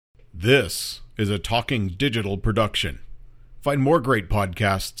This is a Talking Digital production. Find more great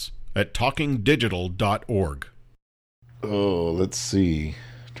podcasts at talkingdigital.org. Oh, let's see.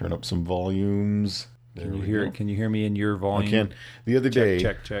 Turn up some volumes. Can you hear it? Can you hear me in your volume? I can. The other day,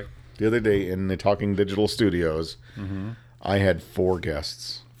 check. The other day in the Talking Digital studios, I had 4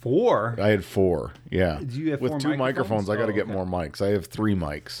 guests. 4? I had 4. Yeah. Do you have with 4 2 microphones? I got to get okay. more mics. I have 3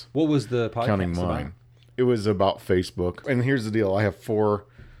 mics. What was the podcast counting mine? about? It was about Facebook. And here's the deal: I have 4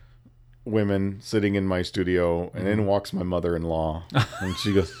 women sitting in my studio, and in walks my mother-in-law, and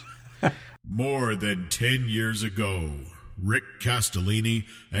she goes, More than 10 years ago, Rick Castellini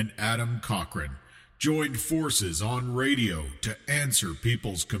and Adam Cochran joined forces on radio to answer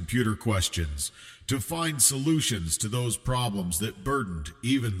people's computer questions, to find solutions to those problems that burdened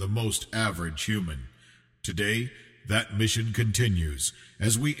even the most average human. Today, that mission continues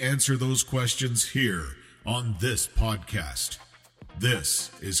as we answer those questions here on this podcast.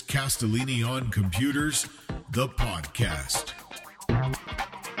 This is Castellini on Computers, the podcast.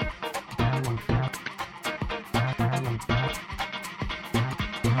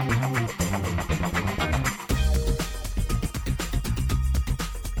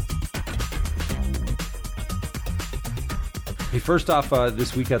 Hey, first off,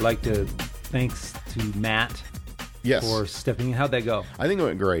 this week I'd like to thanks to Matt yes. for stepping in. How'd that go? I think it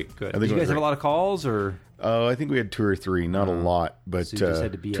went great. Good. I think Did you guys have a lot of calls, or? I think we had 2 or 3, not a lot, but So you just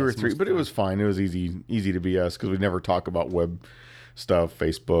had to BS 2 or 3. But it was fine. It was easy to BS because we never talk about web stuff,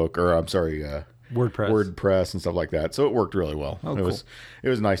 Facebook, or I'm sorry, WordPress and stuff like that. So it worked really well. Oh, it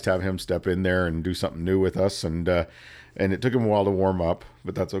was nice to have him step in there and do something new with us, and it took him a while to warm up,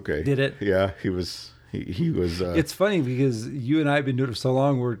 but that's okay. Did it? Yeah, he was. It's funny because you and I have been doing it for so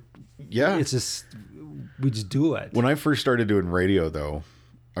long. It's just we just do it. When I first started doing radio, though,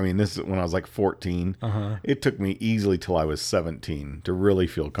 I mean, this is when I was like 14. It took me easily till I was 17 to really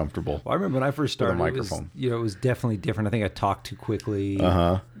feel comfortable. Well, I remember when I first started, with a microphone. It was definitely different. I think I talked too quickly.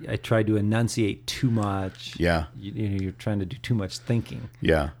 I tried to enunciate too much. Yeah. You're trying to do too much thinking.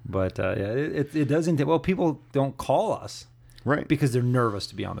 Yeah. But it doesn't. Well, people don't call us. Right. Because they're nervous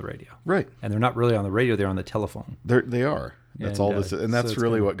to be on the radio. Right. And they're not really on the radio. They're on the telephone. They are. That's all this is. And that's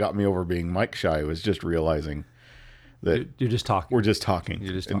really what got me over being mic shy, was just realizing that you're just talking. We're just talking.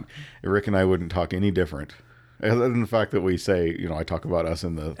 You're just talking. And Rick and I wouldn't talk any different. Other than the fact that we say, I talk about us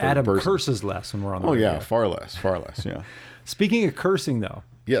in the third Adam person. curses less when we're on the radio. Oh, yeah. Far less, yeah. Speaking of cursing, though.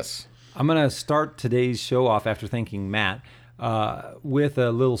 Yes. I'm going to start today's show off after thanking Matt with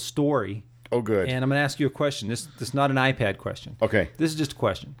a little story. Oh, good. And I'm going to ask you a question. This is not an iPad question. Okay. This is just a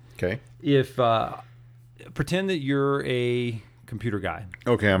question. Okay. If pretend that you're a computer guy.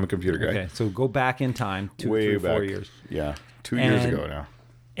 Okay, I'm a computer guy. Okay, so go back in time 2, Way 3, back. 4 years. Yeah, 2 years ago now.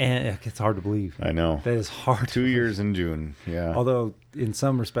 And it's hard to believe. I know. That is hard. 2 years in June. Yeah. Although in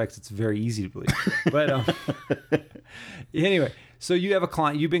some respects it's very easy to believe. But anyway, so you have a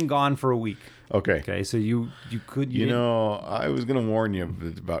client. You've been gone for a week. Okay. Okay. So you could. I was going to warn you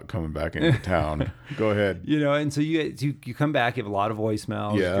about coming back into town. Go ahead. And so you come back. You have a lot of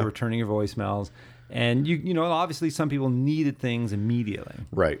voicemails. Yeah. You're returning your voicemails, and obviously some people needed things immediately.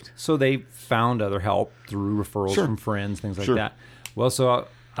 Right. So they found other help through referrals from friends, things like that. Well, so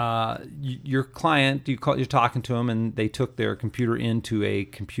your client, you're talking to them, and they took their computer into a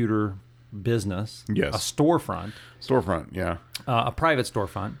computer business. Yes. A storefront. Storefront. Yeah. A private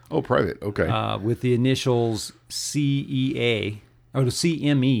storefront. Oh, private. Okay. With the initials CEA. Oh, the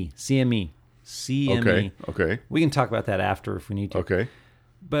CME. Okay. We can talk about that after if we need to. Okay.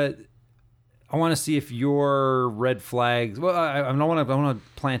 But I want to see if your red flags. Well, I don't want to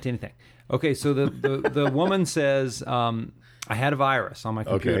plant anything. Okay, so the woman says, I had a virus on my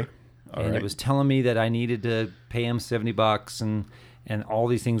computer, and it was telling me that I needed to pay him $70, and all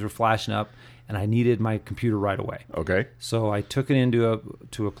these things were flashing up, and I needed my computer right away. Okay. So I took it into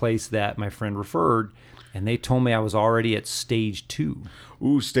a place that my friend referred, and they told me I was already at stage 2.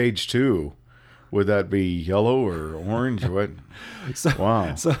 Ooh, stage 2. Would that be yellow or orange or what?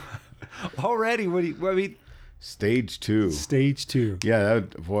 Wow. So already, Stage 2. Stage 2. Yeah,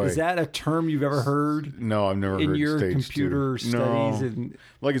 boy. Is that a term you've ever heard? No, I've never heard in your stage computer 2. studies. No. And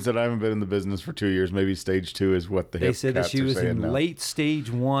like I said, I haven't been in the business for 2 years. Maybe stage 2 is what they said that she was in now. late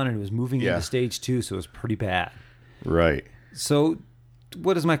stage 1 and was moving into stage 2, so it was pretty bad. Right. So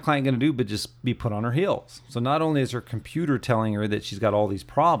what is my client going to do but just be put on her heels? So not only is her computer telling her that she's got all these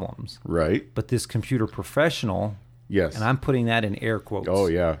problems, right, but this computer professional, yes, and I'm putting that in air quotes. Oh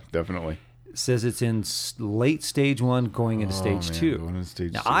yeah, definitely. Says it's in late stage 1 going into stage 2. Going into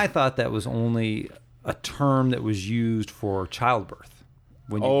stage now, 2. I thought that was only a term that was used for childbirth.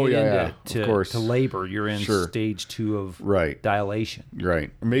 When you get to labor, you're in stage 2 of dilation. Right.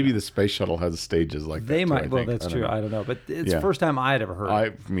 Maybe the space shuttle has stages like that. They might. Well, that's true. I don't know. But it's the first time I'd ever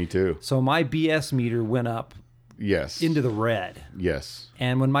heard. Me too. So my BS meter went up. Yes. Into the red. Yes.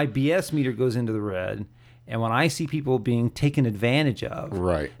 And when my BS meter goes into the red, and when I see people being taken advantage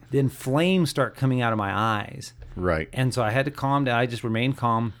of, then flames start coming out of my eyes. Right. And so I had to calm down. I just remained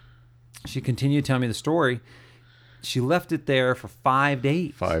calm. She continued to tell me the story. She left it there for 5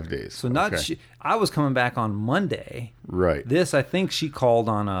 days. 5 days. So I was coming back on Monday. Right. This, I think she called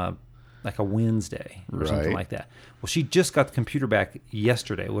on a Wednesday or something like that. Well, she just got the computer back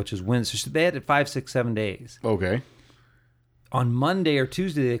yesterday, which is Wednesday. So they had it 5, 6, 7 days. Okay. On Monday or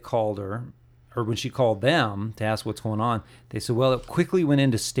Tuesday, they called her, or when she called them to ask what's going on, they said, well, it quickly went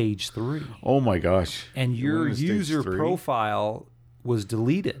into stage 3. Oh, my gosh. And your user profile was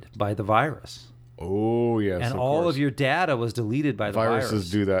deleted by the virus. Oh, yes. And all of your data was deleted by the virus. Viruses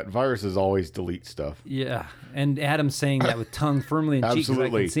do that. Viruses always delete stuff. Yeah. And Adam's saying that with tongue firmly in cheek because I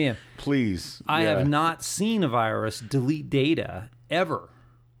can see him. Please. I have not seen a virus delete data ever.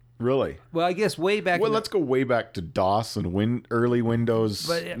 Really? Well, I guess way back. Well, let's go way back to DOS and early Windows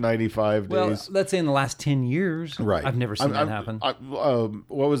 95 days. Well, let's say in the last 10 years. Right. I've never seen that happen.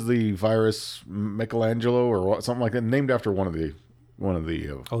 What was the virus? Michelangelo or something like that? Named after one of the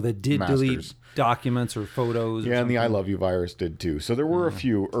that did masters. Delete documents or photos. Yeah, and the I Love You virus did too. So there were a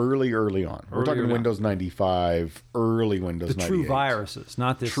few early on. We're talking Windows 95, early Windows 98. The true viruses,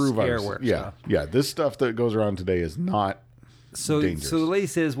 not this scareware stuff. Yeah, this stuff that goes around today is not dangerous. So the lady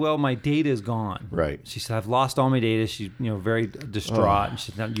says, well, my data is gone. Right. She said, I've lost all my data. She's very distraught. And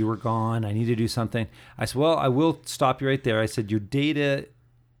she said, you were gone. I need to do something. I said, well, I will stop you right there. I said, your data,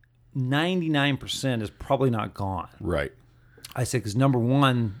 99% is probably not gone. Right. I said, because number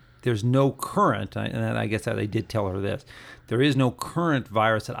one, there's no current, and I guess they did tell her this, there is no current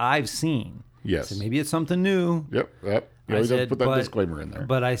virus that I've seen. Yes. I said, maybe it's something new. Yep. You always have to put that disclaimer in there.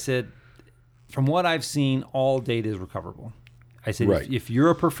 But I said, from what I've seen, all data is recoverable. I said, if you're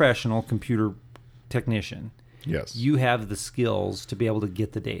a professional computer technician, yes, you have the skills to be able to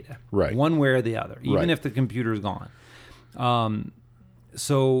get the data. Right. One way or the other, even if the computer is gone.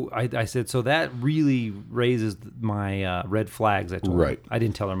 So I said, so that really raises my red flags. I told her. I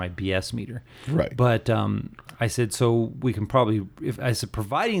didn't tell her my BS meter. Right. But I said, so we can probably,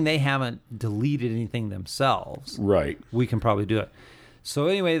 providing they haven't deleted anything themselves, we can probably do it. So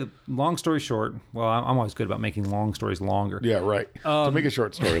anyway, long story short, well, I'm always good about making long stories longer. Yeah, right. To make a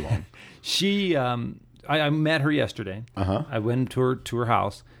short story long. She, I met her yesterday. I went to her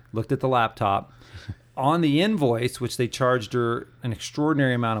house, looked at the laptop. On the invoice, which they charged her an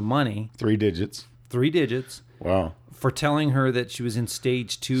extraordinary amount of money. 3 digits. 3 digits. Wow. For telling her that she was in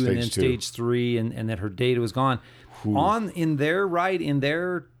stage 2 and then stage 3 and that her data was gone. It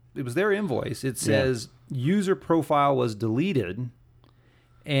was their invoice. It says user profile was deleted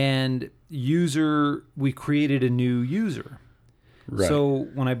and we created a new user. Right. So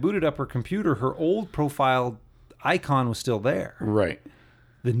when I booted up her computer, her old profile icon was still there. Right.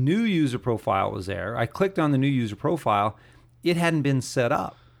 The new user profile was there. I clicked on the new user profile. It hadn't been set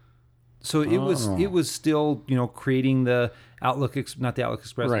up. So it was still, creating the Outlook, not the Outlook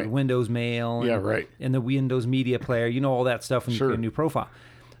Express, but the Windows Mail and the Windows Media Player, all that stuff when you create a new profile.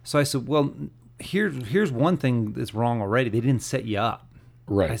 So I said, well, here's one thing that's wrong already. They didn't set you up.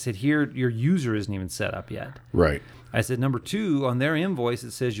 Right. I said, here, your user isn't even set up yet. Right. I said, number 2, on their invoice,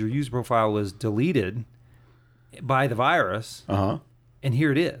 it says your user profile was deleted by the virus. And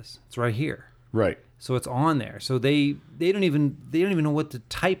here it is. It's right here. Right. So it's on there. So they don't even know what to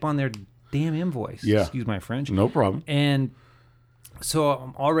type on their damn invoice. Yeah. Excuse my French. No problem. And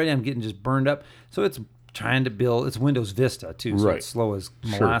so I'm getting just burned up. So it's trying to build. It's Windows Vista too. So it's slow as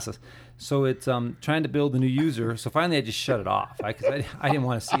molasses. Sure. So it's trying to build the new user. So finally I just shut it off because I didn't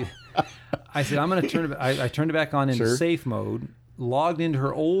want to see it. I said I'm going to turn it. I turned it back on into safe mode. Logged into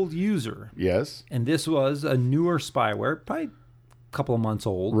her old user. Yes. And this was a newer spyware, probably couple of months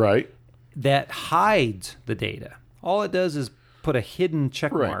old, that hides the data. All it does is put a hidden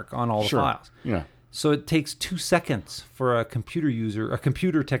check mark on all the files. Yeah. So it takes 2 seconds for a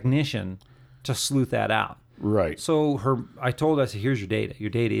computer technician to sleuth that out. Right. So I told her, I said, here's your data. Your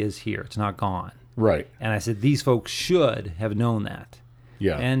data is here. It's not gone. Right. And I said, these folks should have known that.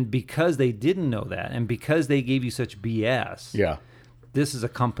 Yeah. And because they didn't know that, and because they gave you such BS, this is a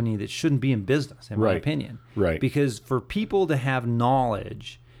company that shouldn't be in business, in my opinion. Right. Because for people to have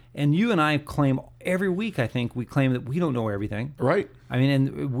knowledge, and you and I claim every week, I think we claim that we don't know everything. Right. I mean,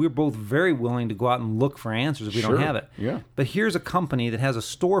 and we're both very willing to go out and look for answers if we don't have it. Yeah. But here's a company that has a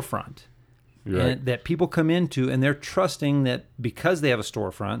storefront and that people come into, and they're trusting that because they have a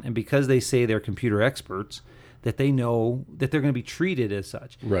storefront and because they say they're computer experts, that they know that they're going to be treated as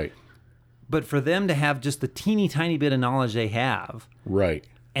such. Right. But for them to have just the teeny tiny bit of knowledge they have, right,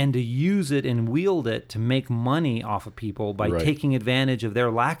 and to use it and wield it to make money off of people by taking advantage of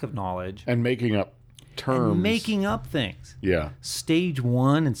their lack of knowledge and making up terms, and making up things. Yeah. Stage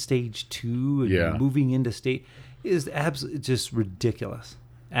 1 and stage 2 and moving into stage is absolutely just ridiculous.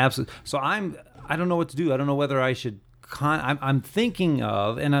 Absolutely. So I don't know what to do. I don't know whether I should. I'm thinking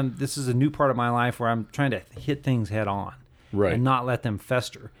of, and this is a new part of my life where I'm trying to hit things head on, and not let them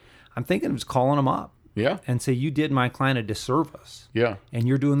fester. I'm thinking of just calling them up, and say, you did my client a disservice, and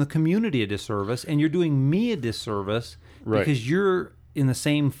you're doing the community a disservice, and you're doing me a disservice because you're in the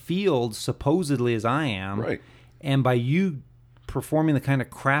same field supposedly as I am, and by you performing the kind of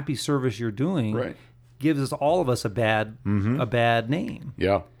crappy service you're doing, gives us all of us a bad name.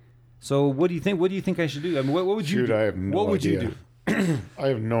 Yeah. So what do you think? What do you think I should do? I mean, what would you do? I have no idea. What would you do? I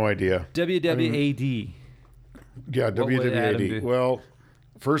have no idea. WWAD. Yeah, WWAD. Well,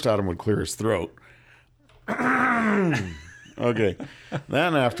 first Adam would clear his throat. Okay.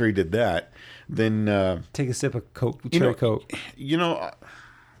 Then after he did that, then take a sip of Coke, cherry Coke.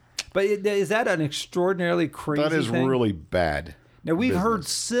 But is that an extraordinarily crazy thing? That is really bad. Now, we've heard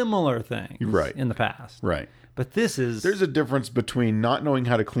similar things in the past. Right. But this is... There's a difference between not knowing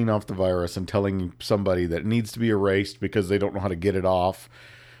how to clean off the virus and telling somebody that it needs to be erased because they don't know how to get it off,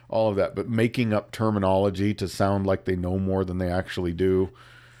 all of that. But making up terminology to sound like they know more than they actually do.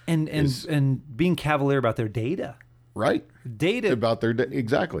 And being cavalier about their data. Right. Data. About their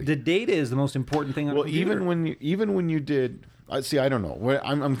exactly. The data is the most important thing on a computer. even when you did... See, I don't know.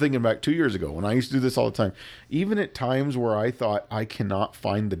 I'm thinking back 2 years ago when I used to do this all the time. Even at times where I thought I cannot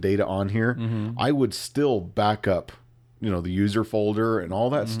find the data on here, I would still back up, the user folder and all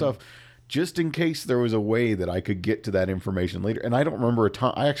that stuff, just in case there was a way that I could get to that information later. And I don't remember a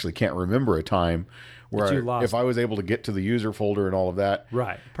time. I actually can't remember a time where if I was able to get to the user folder and all of that.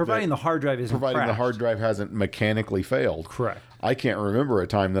 Right. Providing the hard drive isn't Providing crashed. the hard drive hasn't mechanically failed. Correct. I can't remember a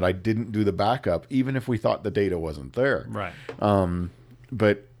time that I didn't do the backup, even if we thought the data wasn't there. Right.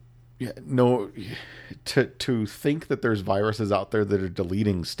 But no, to think that there's viruses out there that are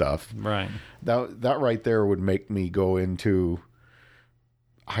deleting stuff. Right. That right there would make me go into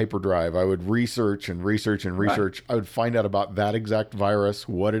hyperdrive. I would research and research and research. Right. I would find out about that exact virus,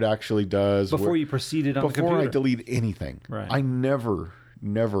 what it actually does. Before you proceeded on the computer. Before I delete anything. Right. I never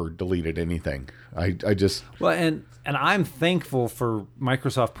deleted anything. I just... Well, and I'm thankful for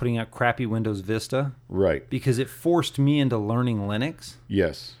Microsoft putting out crappy Windows Vista. Right. Because it forced me into learning Linux.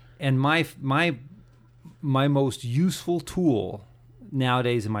 Yes. And my most useful tool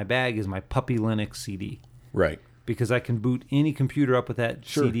nowadays in my bag is my Puppy Linux CD. Right. Because I can boot any computer up with that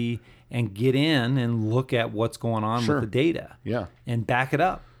CD and get in and look at what's going on with the data. Yeah. And back it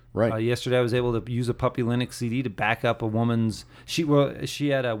up. Right. Yesterday I was able to use a Puppy Linux CD to back up a woman's... She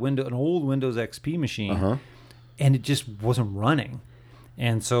had an old Windows XP machine, and it just wasn't running.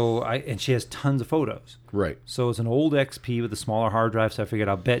 And so she has tons of photos. Right. So it's an old XP with a smaller hard drive, so I figured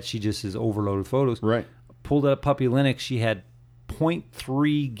I'll bet she just is overloaded with photos. Right. Pulled up Puppy Linux, she had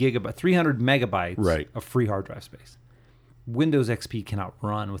 0.3 gigabyte, 300 megabytes of free hard drive space. Windows XP cannot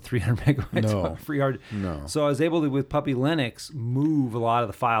run with 300 megabytes of free hard. No. So I was able to, with Puppy Linux, move a lot of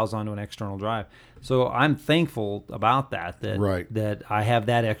the files onto an external drive. So I'm thankful about that I have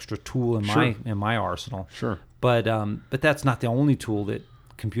that extra tool in my arsenal. Sure. But that's not the only tool that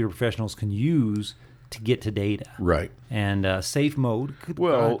computer professionals can use to get to data. Right. And safe mode.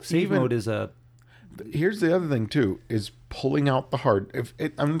 Mode is a... Here's the other thing too: is pulling out the hard.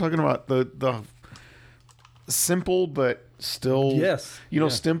 I'm talking about the simple but still,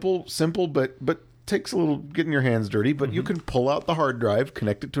 simple but takes a little getting your hands dirty. But you can pull out the hard drive,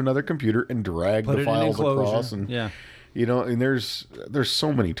 connect it to another computer, and drag the files across. And and there's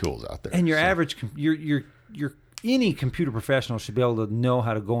so many tools out there. And your average, any computer professional should be able to know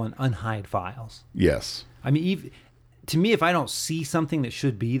how to go and unhide files. Yes. I mean, to me, if I don't see something that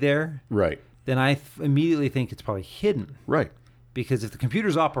should be there, then I immediately think it's probably hidden. Right. Because if the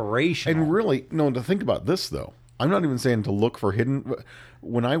computer's operational... And really, to think about this, though. I'm not even saying to look for hidden...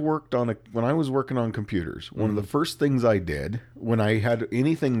 When I was working on computers, one of the first things I did when I had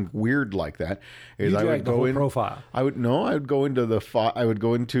anything weird like that is I would go in... profile. I would go into the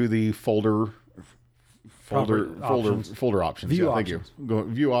folder options. View options. Thank you. Go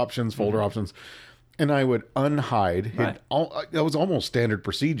view options, folder options. And I would unhide. That was almost standard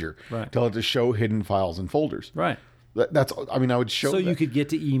procedure. Right. Tell it to show hidden files and folders. Right. I would show. So you could get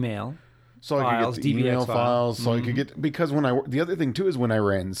to email. So I could get the DBX email files, so Mm-hmm. I could get, because the other thing too is when I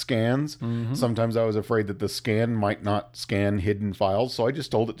ran scans, Mm-hmm. sometimes I was afraid that the scan might not scan hidden files, so I just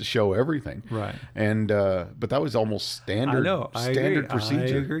told it to show everything. Right. And but that was almost standard. Standard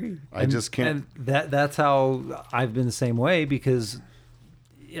procedure. I agree. I just can't. And that's how I've been the same way, because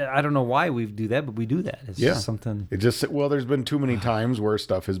I don't know why we do that, but we do that. It's just something. It just, well, there's been too many times where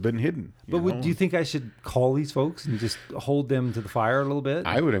stuff has been hidden. But do you think I should call these folks and just hold them to the fire a little bit?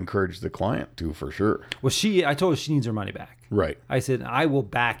 I would encourage the client to, for sure. Well, I told her she needs her money back. Right. I said, I will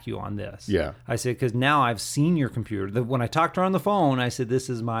back you on this. Yeah. I said, because now I've seen your computer. When I talked to her on the phone, I said, this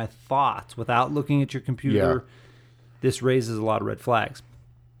is my thoughts without looking at your computer. Yeah. This raises a lot of red flags.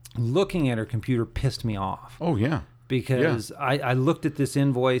 Looking at her computer pissed me off. Oh, yeah. Because I looked at this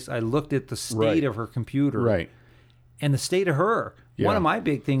invoice, I looked at the state of her computer. Right. And the state of her. Yeah. One of my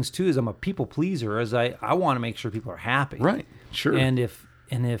big things too is I'm a people pleaser, as I want to make sure people are happy. Right. Sure. And if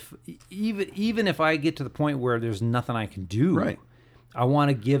even if I get to the point where there's nothing I can do, Right. I want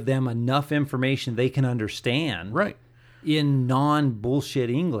to give them enough information they can understand. Right. In non-bullshit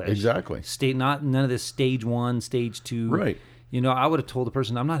English. Exactly. None of this stage 1, stage 2. Right. I would have told the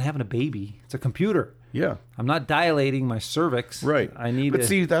person, I'm not having a baby. It's a computer. Yeah. I'm not dilating my cervix. Right. I need But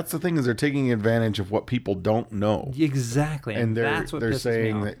see, that's the thing, is they're taking advantage of what people don't know. Exactly. And that's what they're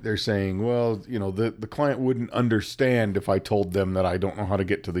pisses me off. saying, well, the client wouldn't understand if I told them that I don't know how to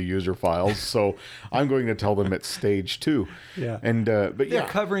get to the user files, so I'm going to tell them it's stage 2. Yeah. And but They're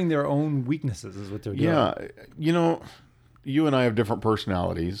covering their own weaknesses is what they're doing. Yeah. You and I have different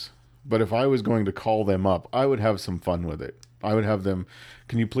personalities, but if I was going to call them up, I would have some fun with it. I would have them,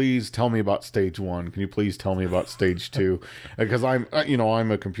 can you please tell me about stage 1? Can you please tell me about stage 2? Because I'm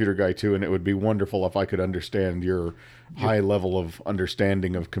a computer guy too, and it would be wonderful if I could understand your high level of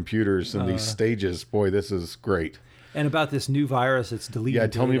understanding of computers and these stages. Boy, this is great. And about this new virus that's deleting. Yeah,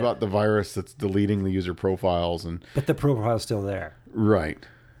 tell me about the virus that's deleting the user profiles, but the profile's still there. Right.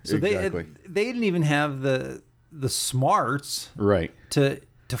 So exactly. they didn't even have the smarts Right. to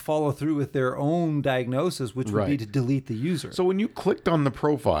follow through with their own diagnosis, which would be Right. to delete the user. So when you clicked on the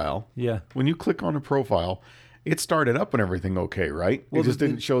profile, when you click on a profile, it started up and everything okay, right? Well, it just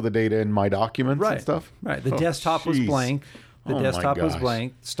didn't show the data in my documents and stuff? Right. The Oh, desktop was jeez. blank. The Oh, my desktop was gosh.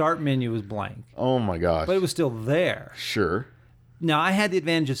 blank. Start menu was blank. Oh my gosh. But it was still there. Sure. Now, I had the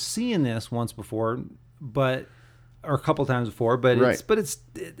advantage of seeing this once before, or a couple times before, but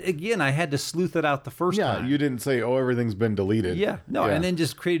again, I had to sleuth it out the first time. Yeah, you didn't say, oh, everything's been deleted. Yeah, no, and then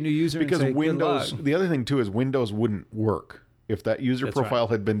just create a new user because and say, Windows, good luck. the other thing too is Windows wouldn't work. If that user That's profile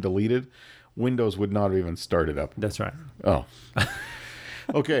right. had been deleted, Windows would not have even started up. That's right. Oh.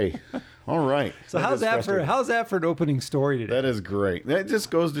 Okay. All right. So how's that for an opening story today? That is great. That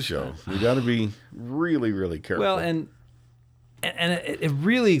just goes to show you got to be really, really careful. Well, and it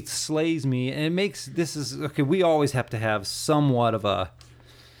really slays me, and it makes okay. We always have to have somewhat of a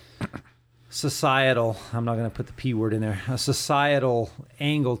societal. I'm not going to put the P word in there. A societal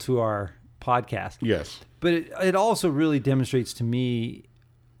angle to our podcast. Yes. But it also really demonstrates to me,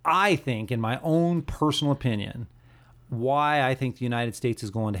 I think, in my own personal opinion, why I think the United States is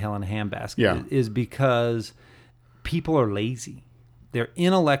going to hell in a handbasket is because people are lazy. They're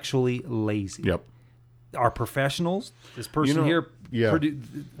intellectually lazy. Yep. Our professionals, this person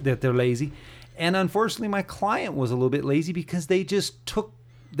that they're lazy. And unfortunately, my client was a little bit lazy because they took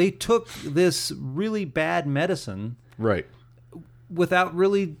this really bad medicine. Right. Without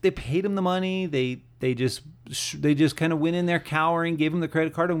really, they paid him the money. They just kind of went in there cowering, gave him the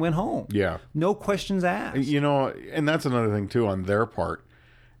credit card, and went home. Yeah. No questions asked. And that's another thing too on their part,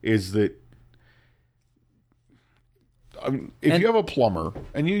 is that if you have a plumber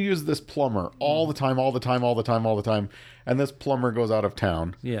and you use this plumber all the time, and this plumber goes out of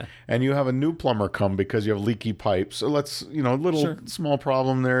town, and you have a new plumber come because you have leaky pipes, so let's, small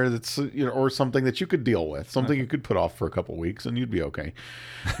problem there that's, or something that you could deal with, something you could put off for a couple of weeks and you'd be okay.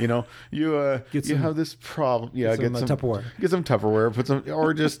 You have this problem. Yeah. Get some Tupperware. Get some Tupperware, put some,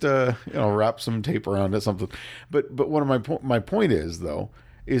 or just, wrap some tape around it, something. But one of my point is though,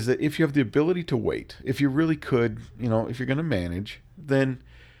 is that if you have the ability to wait, if you really could, if you're going to manage, then,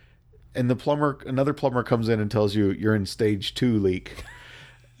 and another plumber comes in and tells you you're in stage 2 leak,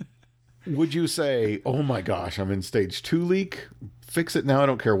 would you say, oh my gosh, I'm in stage 2 leak, fix it now, I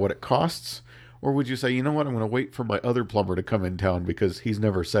don't care what it costs? Or would you say, you know what, I'm going to wait for my other plumber to come in town because he's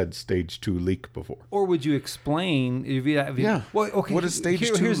never said stage 2 leak before? Or would you explain? Well, okay. What does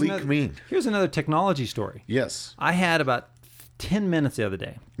stage 2 leak mean? Here's another technology story. Yes. I had about 10 minutes the other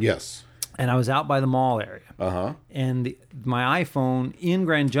day. Yes. And I was out by the mall area. Uh-huh. And my iPhone in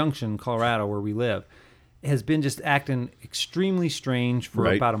Grand Junction, Colorado, where we live, has been just acting extremely strange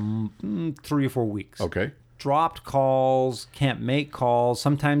for about 3 or 4 weeks. Okay. Dropped calls, can't make calls.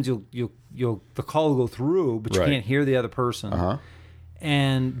 Sometimes the call will go through, but you can't hear the other person. Uh-huh.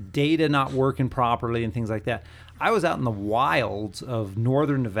 And data not working properly and things like that. I was out in the wilds of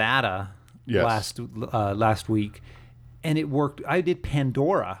northern Nevada last week, and it worked. I did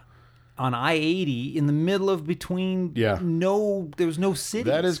Pandora on I-80 in the middle of between there was no city.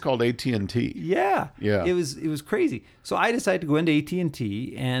 That is called AT&T. Yeah. Yeah. It was crazy. So I decided to go into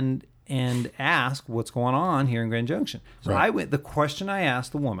AT&T and ask what's going on here in Grand Junction. So the question I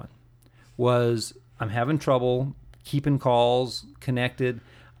asked the woman was, I'm having trouble keeping calls connected.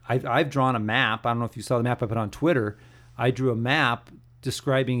 I've drawn a map. I don't know if you saw the map I put on Twitter. I drew a map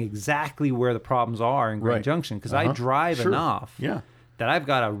describing exactly where the problems are in Grand Junction because I drive enough that I've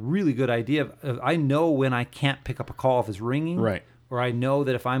got a really good idea of I know when I can't pick up a call if it's ringing, or I know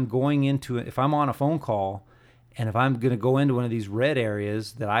that if I'm on a phone call and if I'm going to go into one of these red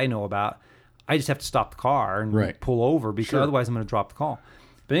areas that I know about, I just have to stop the car and pull over because otherwise I'm going to drop the call.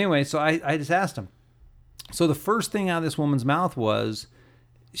 But anyway, so I just asked him. So the first thing out of this woman's mouth was,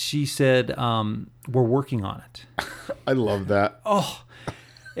 she said, we're working on it. I love that. Oh,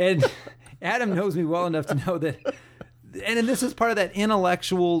 and Adam knows me well enough to know that, and this is part of that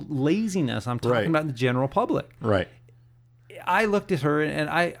intellectual laziness I'm talking about in the general public. Right. I looked at her,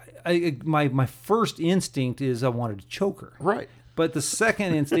 and my first instinct is I wanted to choke her. Right. But the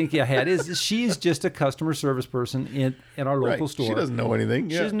second instinct I had is she's just a customer service person at our local store. She doesn't know anything.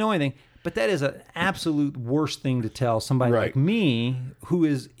 She doesn't know anything. But that is an absolute worst thing to tell somebody like me who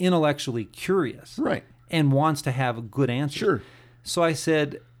is intellectually curious and wants to have a good answer. Sure. So I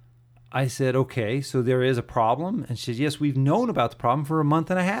said, okay, so there is a problem? And she said, yes, we've known about the problem for a month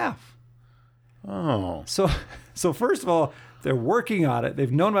and a half. Oh. So first of all, they're working on it.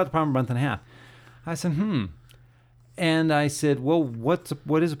 They've known about the problem for a month and a half. I said, And I said, well, what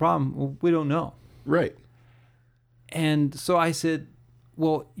is the problem? Well, we don't know. Right. And so I said,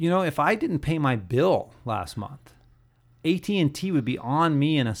 well, if I didn't pay my bill last month, AT&T would be on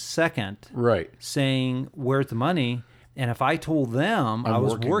me in a second, saying, where's the money? And if I told them I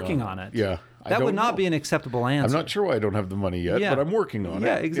was working on it, that would not be an acceptable answer. I'm not sure why I don't have the money yet, but I'm working on it.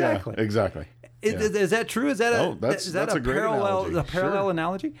 Yeah, exactly. Yeah, exactly. Is that true? Is that a parallel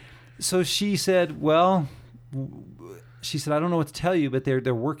analogy? So she said, I don't know what to tell you, but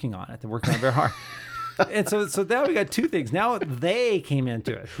they're working on it. They're working on it very hard. And so now we got two things. Now they came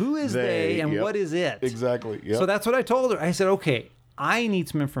into it. Who is they and what is it? Exactly. Yep. So that's what I told her. I said, okay, I need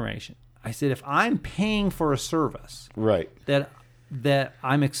some information. I said, if I'm paying for a service that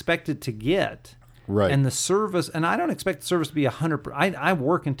I'm expected to get, and the service, and I don't expect the service to be 100%. I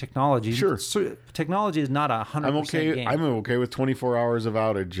work in technology. Sure. Technology is not 100% game. I'm okay with 24 hours of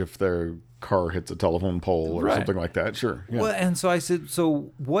outage if their car hits a telephone pole or something like that. Sure. Yeah. Well, and so I said,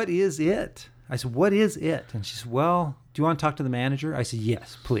 so what is it? I said, what is it? And she said, well, do you want to talk to the manager? I said,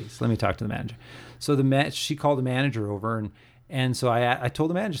 yes, please. Let me talk to the manager. So she called the manager over, and so I told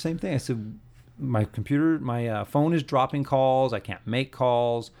the manager the same thing. I said, my phone is dropping calls. I can't make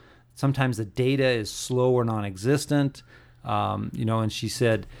calls. Sometimes the data is slow or non-existent. And she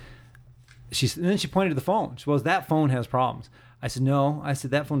said, and then she pointed to the phone. She goes, that phone has problems. I said, no. I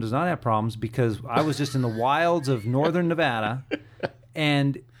said, that phone does not have problems because I was just in the wilds of northern Nevada,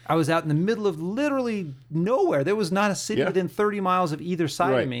 and I was out in the middle of literally nowhere. There was not a city within 30 miles of either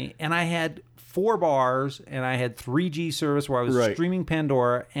side of me. And I had 4 bars and I had 3G service where I was streaming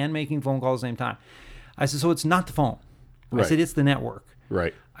Pandora and making phone calls at the same time. I said, so it's not the phone. I said, it's the network.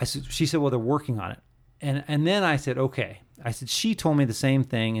 Right. She said, well, they're working on it. And then I said, okay. I said, she told me the same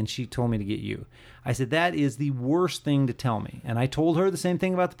thing and she told me to get you. I said, that is the worst thing to tell me. And I told her the same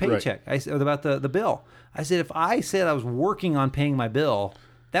thing about the paycheck. I said, about the bill. I said, if I said I was working on paying my bill,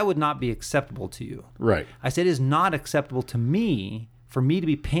 that would not be acceptable to you. Right. I said, it is not acceptable to me for me to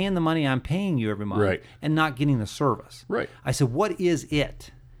be paying the money I'm paying you every month and not getting the service. Right. I said, what is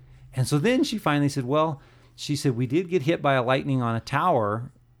it? And so then she finally said, well, she said, we did get hit by a lightning on a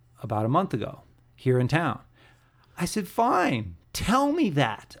tower about a month ago here in town. I said, fine. Tell me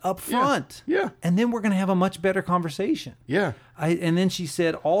that up front. Yeah. And then we're going to have a much better conversation. Yeah. And then she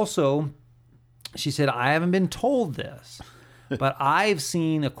said, I haven't been told this. But I've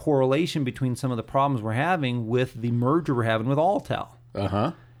seen a correlation between some of the problems we're having with the merger we're having with Alltel.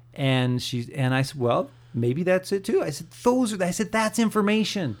 Uh-huh. And I said, well, maybe that's it too. I said, that's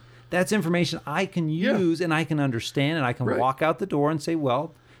information. That's information I can use and I can understand and I can walk out the door and say,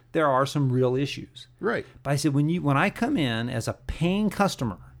 well, there are some real issues. Right. But I said, when I come in as a paying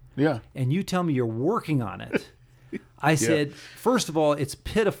customer and you tell me you're working on it, I said, first of all, it's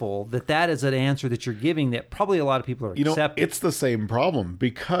pitiful that is an answer that you're giving that probably a lot of people are accepting. It's the same problem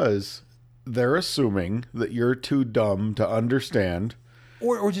because they're assuming that you're too dumb to understand.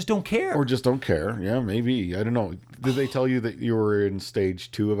 Or just don't care. Or just don't care. Yeah, maybe. I don't know. Did they tell you that you were in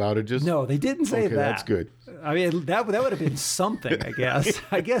stage 2 of outages? No, they didn't say that. That's good. I mean, that would have been something, I guess.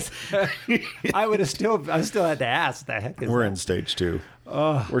 I still had to ask. The heck is We're that? in stage 2.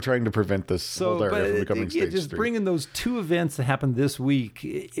 We're trying to prevent this whole area from becoming stage 3. Just bringing those 2 events that happened this week,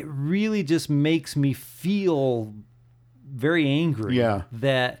 it really just makes me feel very angry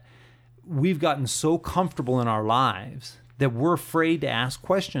that we've gotten so comfortable in our lives that we're afraid to ask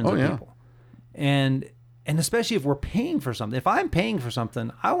questions of people. And especially if we're paying for something. If I'm paying for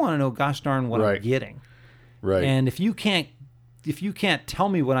something, I want to know, gosh darn, what I'm getting. Right. And if you can't tell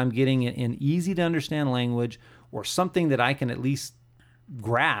me what I'm getting in easy to understand language or something that I can at least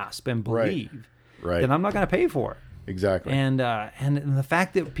grasp and believe, then I'm not going to pay for it. Exactly. And the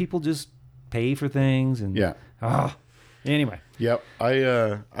fact that people just pay for things and anyway. Yep. I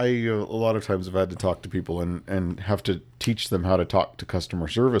a lot of times have had to talk to people and have to teach them how to talk to customer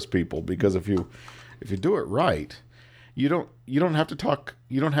service people, because if you do it right, you don't have to talk.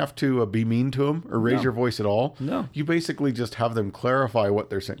 You don't have to be mean to them or raise your voice at all. No. You basically just have them clarify what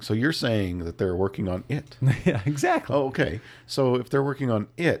they're saying. So you're saying that they're working on it. Yeah, exactly. Oh, okay. So if they're working on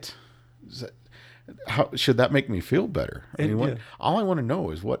it, how should that make me feel better? I mean, all I want to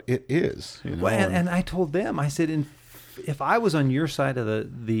know is what it is. You know? Well, and I told them, I said, if I was on your side of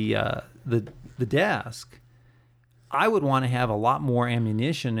the desk, I would want to have a lot more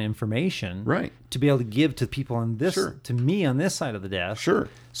ammunition and information to be able to give to people on this, to me on this side of the desk,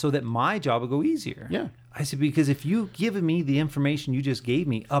 so that my job would go easier. Yeah. I said, because if you give me the information you just gave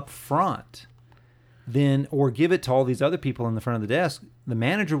me up front, then, or give it to all these other people in the front of the desk, the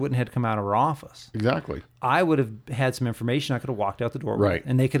manager wouldn't have to come out of her office. Exactly. I would have had some information I could have walked out the door with,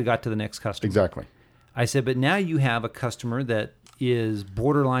 and they could have got to the next customer. Exactly. I said, but now you have a customer that is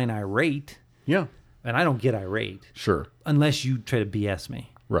borderline irate. Yeah. And I don't get irate. Sure. Unless you try to BS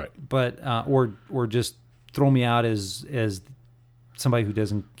me. Right. But, or just throw me out as somebody who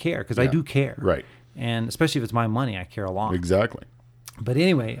doesn't care. Because I do care. Right. And especially if it's my money, I care a lot. Exactly. But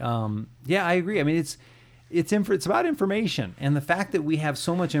anyway, I agree. I mean, it's about information. And the fact that we have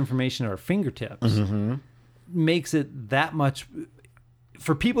so much information at our fingertips makes it that much...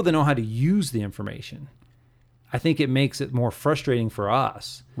 For people that know how to use the information, I think it makes it more frustrating for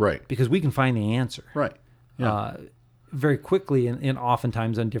us. Right. Because we can find the answer. Right. Yeah. Very quickly and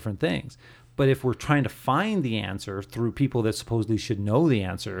oftentimes on different things. But if we're trying to find the answer through people that supposedly should know the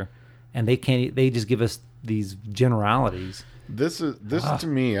answer, and they just give us these generalities. This is to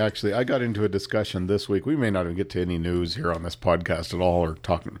me, actually, I got into a discussion this week. We may not even get to any news here on this podcast at all or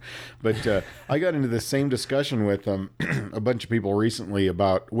talking, but I got into this same discussion with a bunch of people recently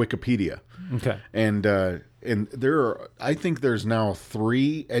about Wikipedia. Okay. And I think there's now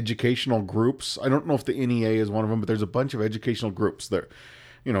 3 educational groups. I don't know if the NEA is one of them, but there's a bunch of educational groups that,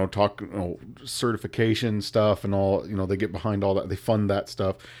 talk certification stuff and all, they get behind all that. They fund that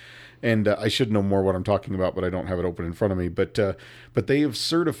stuff. And I should know more what I'm talking about, but I don't have it open in front of me. But they have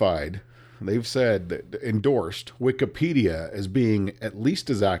they've said, endorsed Wikipedia as being at least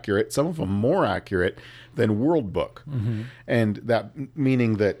as accurate, some of them more accurate than World Book. Mm-hmm. And that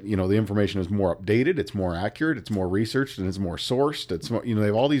meaning that, the information is more updated, it's more accurate, it's more researched, and it's more sourced. It's more, they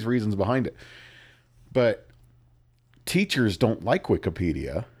have all these reasons behind it. But teachers don't like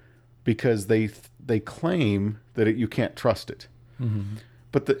Wikipedia because they claim that you can't trust it. Mm-hmm.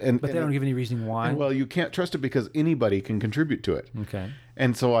 But they don't give any reason why. Well, you can't trust it because anybody can contribute to it. Okay.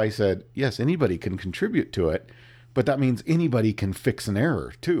 And so I said, yes, anybody can contribute to it, but that means anybody can fix an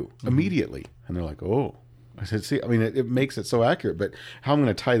error too, immediately. And they're like, oh. I said, see, I mean, it makes it so accurate, but how I'm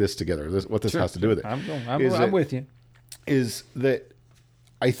going to tie this together, what this has to do with it. I'm with you. Is that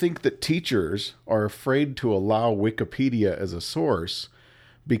I think that teachers are afraid to allow Wikipedia as a source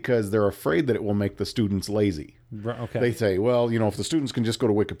because they're afraid that it will make the students lazy. Okay. They say, well, if the students can just go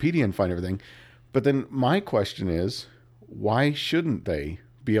to Wikipedia and find everything. But then my question is, why shouldn't they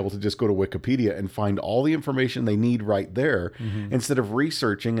be able to just go to Wikipedia and find all the information they need right there instead of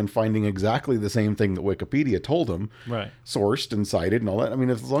researching and finding exactly the same thing that Wikipedia told them, sourced and cited and all that? I mean,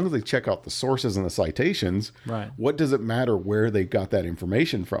 as long as they check out the sources and the citations, what does it matter where they got that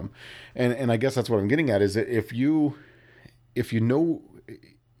information from? And I guess that's what I'm getting at is that if you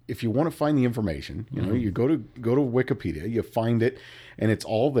want to find the information, you go to Wikipedia, you find it, and it's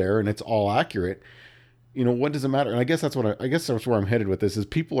all there and it's all accurate. What does it matter? And I guess that's where I'm headed with this. Is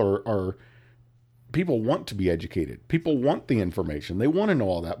people want to be educated. People want the information. They want to know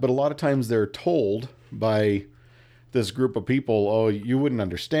all that. But a lot of times they're told by this group of people, oh, you wouldn't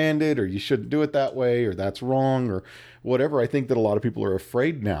understand it, or you shouldn't do it that way, or that's wrong, or whatever. I think that a lot of people are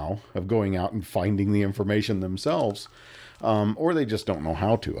afraid now of going out and finding the information themselves, or they just don't know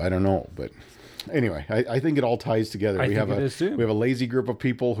how to. I don't know, but anyway, I think it all ties together. We have a lazy group of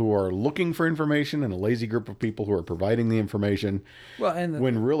people who are looking for information and a lazy group of people who are providing the information. Well, and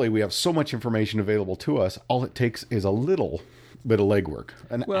when really we have so much information available to us, all it takes is a little bit of legwork,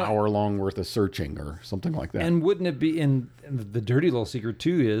 an hour long worth of searching or something like that. And wouldn't it be, and the dirty little secret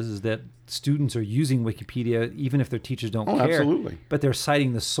too is that students are using Wikipedia even if their teachers don't care. Absolutely. But they're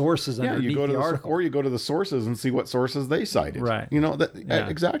citing the sources underneath the article. Or you go to the sources and see what sources they cited. Right.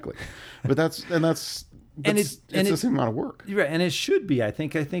 Exactly. But it's the same amount of work. Right. And it should be. I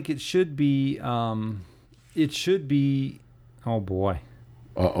think it should be. Oh boy.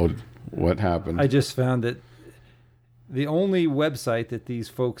 Uh-oh. What happened? I just found that the only website that these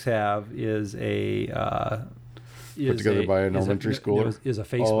folks have is put together by an elementary schooler? Is a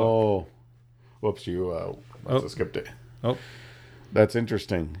Facebook. Oh, whoops! You skipped it. Oh, that's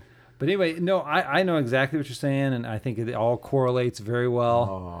interesting. But anyway, no, I know exactly what you're saying, and I think it all correlates very well.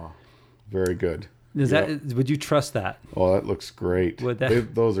 Oh, very good. Would you trust that? Oh, that looks great.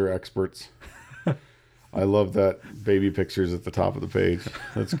 Those are experts. I love that baby pictures at the top of the page.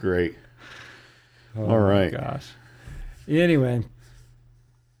 That's great. All right. Gosh. Anyway,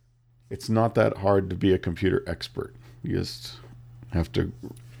 it's not that hard to be a computer expert. You just have to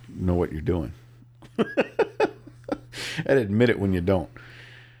know what you're doing. And admit it when you don't.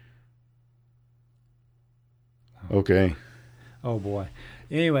 Okay. Oh boy.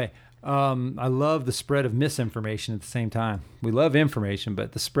 Anyway, I love the spread of misinformation at the same time. We love information,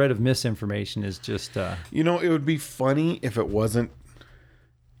 but the spread of misinformation is just... it would be funny if it wasn't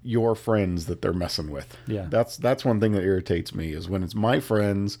your friends that they're messing with. Yeah. That's one thing that irritates me is when it's my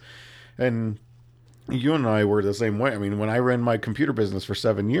friends, and you and I were the same way. I mean, when I ran my computer business for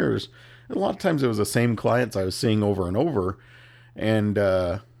 7 years, a lot of times it was the same clients I was seeing over and over, and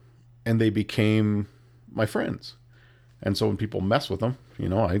they became my friends. And so when people mess with them,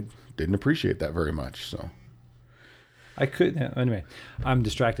 I didn't appreciate that very much. So I could anyway. I'm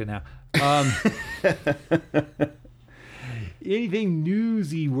distracted now. Anything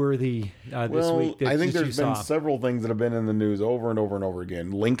newsy worthy this week? I think there's been several things that have been in the news over and over and over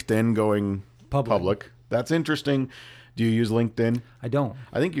again. LinkedIn going public. That's interesting. Do you use LinkedIn? I don't.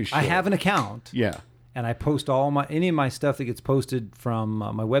 I think you should. I have an account. Yeah. And I post any of my stuff that gets posted from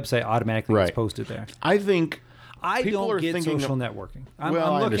my website automatically gets posted there. I think I don't get social networking. I'm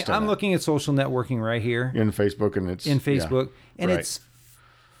I'm looking at social networking right here in Facebook, and it's it's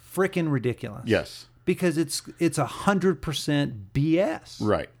freaking ridiculous. Yes. Because it's 100% BS.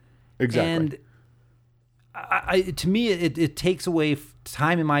 Right. Exactly. And to me, it takes away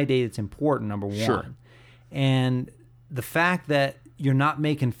time in my day that's important, number one. Sure. And the fact that you're not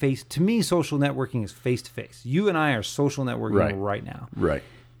making to me, social networking is face-to-face. You and I are social networking right now. Right.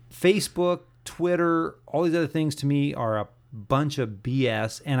 Facebook, Twitter, all these other things to me are a bunch of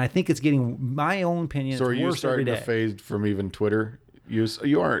BS. And I think it's getting, my own opinion, so are you starting to fade from even Twitter? You're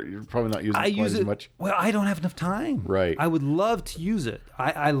probably not using it quite as much. Well, I don't have enough time. Right. I would love to use it.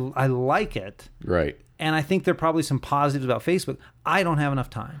 I like it. Right. And I think there are probably some positives about Facebook. I don't have enough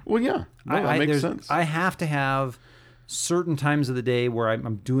time. Well, yeah. No, that makes sense. I have to have certain times of the day where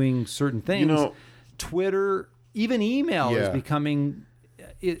I'm doing certain things. Twitter, even email is becoming...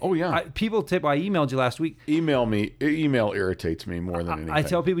 people tip. I emailed you last week. Email me. Email irritates me more than anything. I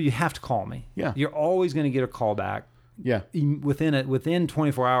tell people you have to call me. Yeah. You're always going to get a call back. Yeah. Within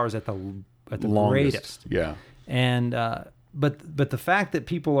 24 hours at the longest. greatest. Yeah. And but the fact that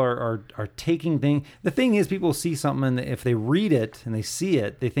people are taking things, the thing is, people see something, and if they read it and they see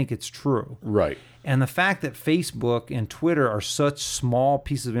it, they think it's true. Right. And the fact that Facebook and Twitter are such small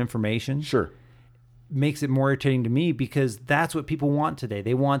pieces of information, makes it more irritating to me, because that's what people want today.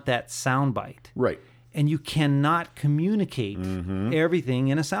 They want that soundbite. Right. And you cannot communicate everything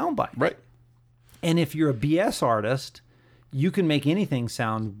in a soundbite. Right. And if you're a BS artist, you can make anything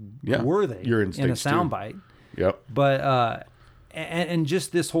sound worthy in a soundbite. Yep. But and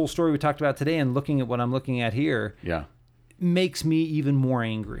just this whole story we talked about today, and looking at what I'm looking at here, makes me even more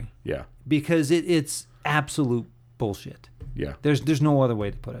angry. Yeah. Because it's absolute bullshit. Yeah. There's no other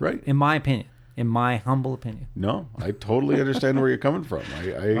way to put it. Right. In my opinion. In my humble opinion. No, I totally understand where you're coming from.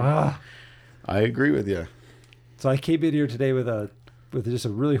 I agree with you. So I came in here today with just a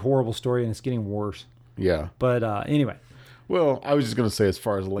really horrible story, and it's getting worse. Yeah. But anyway. Well, I was just going to say, as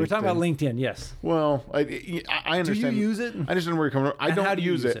far as LinkedIn. We're talking about LinkedIn, yes. Well, I understand. Do you use it? I understand where you're coming from. I don't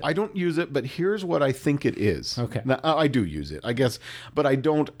use it. I don't use it, but here's what I think it is. Okay. Now, I do use it, I guess, but I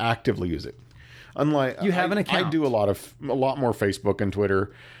don't actively use it. Unlike You have an account. I do a lot more Facebook and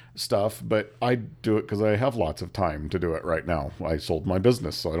Twitter stuff, but I do it because I have lots of time to do it right now. I sold my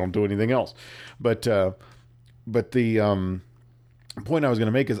business, so I don't do anything else. But the point I was going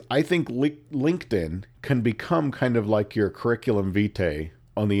to make is I think LinkedIn can become kind of like your curriculum vitae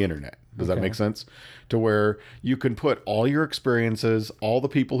on the internet. Does that make sense? To where you can put all your experiences, all the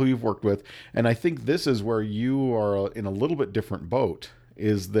people who you've worked with. And I think this is where you are in a little bit different boat,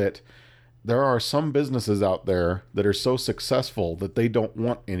 is that there are some businesses out there that are so successful that they don't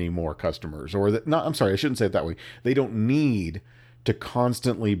want any more customers, or that, not, I'm sorry, I shouldn't say it that way. They don't need to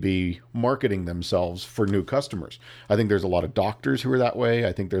constantly be marketing themselves for new customers. I think there's a lot of doctors who are that way.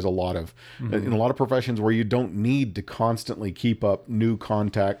 I think there's a lot of, in a lot of professions where you don't need to constantly keep up new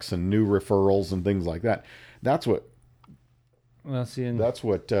contacts and new referrals and things like that. That's what,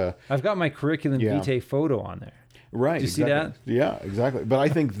 I've got my curriculum vitae photo on there. Right. Do you see that? Yeah, exactly. But I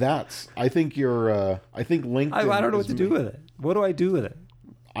think I think LinkedIn. I don't know what to do with it. What do I do with it?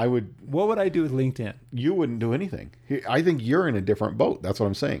 What would I do with LinkedIn? You wouldn't do anything. I think you're in a different boat. That's what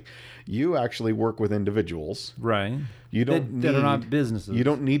I'm saying. You actually work with individuals. Right. You don't that are not businesses. You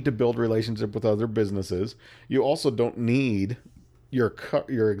don't need to build relationship with other businesses. You also don't need your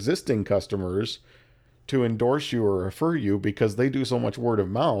existing customers to endorse you or refer you, because they do so much word of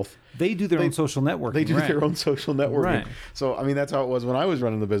mouth. They do their own social networking. They do their own social networking. Right. So, I mean, that's how it was when I was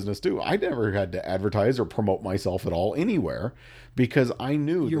running the business too. I never had to advertise or promote myself at all anywhere, because I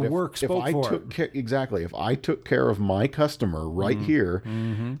knew your that work spoke for it. Exactly. If I took care of my customer right here,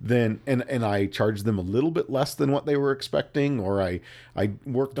 then, and I charged them a little bit less than what they were expecting, or I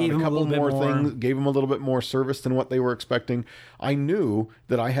worked on a couple more things, gave them a little bit more service than what they were expecting, I knew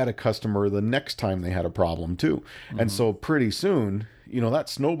that I had a customer the next time they had a problem too. And so pretty soon, that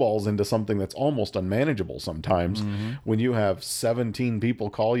snowballs into something that's almost unmanageable sometimes when you have 17 people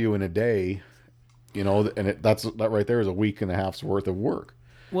call you in a day, and that right there is a week and a half's worth of work.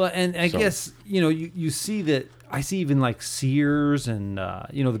 Well, and I guess, you see that, I see even like Sears and,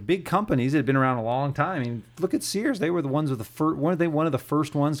 the big companies that have been around a long time. I mean, look at Sears. They were the ones with the first, weren't they one of the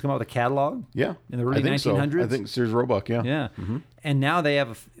first ones to come out with a catalog? Yeah. In the early 1900s? So. I think Sears Roebuck, yeah. Yeah. And now they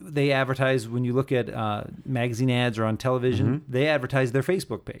advertise, when you look at magazine ads or on television, they advertise their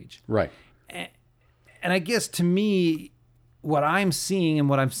Facebook page. Right. And I guess to me, what I'm seeing and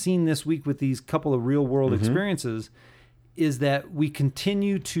what I've seen this week with these couple of real world experiences is that we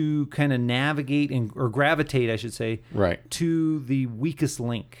continue to kind of navigate or gravitate, I should say, to the weakest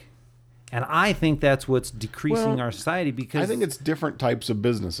link. And I think that's what's decreasing our society, because I think it's different types of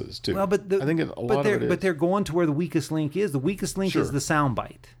businesses too. Well, but I think but they're going to where the weakest link is. The weakest link is the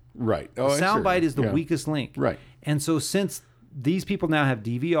soundbite. Right. The soundbite is the weakest link. Right. And so since these people now have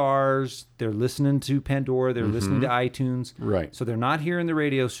DVRs, they're listening to Pandora, they're listening to iTunes. Right. So they're not hearing the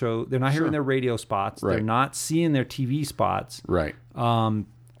radio show. They're not hearing their radio spots. Right. They're not seeing their TV spots. Right.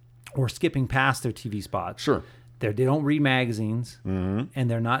 Or skipping past their TV spots. Sure. They don't read magazines, and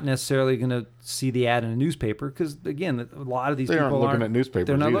they're not necessarily going to see the ad in a newspaper, because, again, a lot of these people aren't looking at newspapers.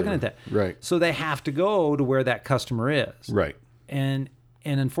 They're not either. looking at that. Right. So they have to go to where that customer is. Right. And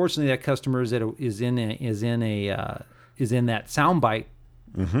unfortunately, that customer is in that soundbite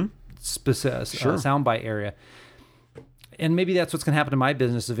soundbite area. And maybe that's what's going to happen to my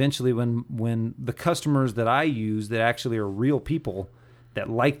business eventually, when the customers that I use that actually are real people that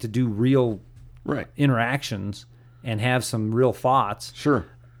like to do real interactions and have some real thoughts. Sure.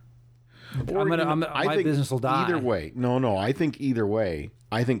 My business will die. Either way. No. I think either way,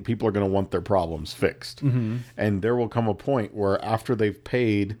 I think people are going to want their problems fixed. And there will come a point where, after they've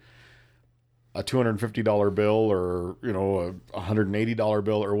paid a $250 bill or, a $180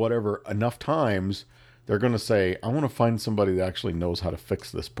 bill or whatever enough times, they're going to say, I want to find somebody that actually knows how to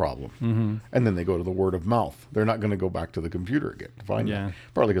fix this problem. And then they go to the word of mouth. They're not going to go back to the computer again to find it.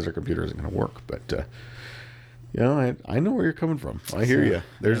 Partly because their computer isn't going to work. But, I know where you're coming from. I hear you.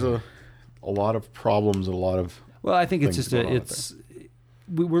 There's a lot of problems and a lot of... Well, I think it's just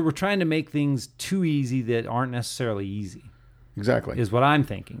we're trying to make things too easy that aren't necessarily easy. Exactly. Is what I'm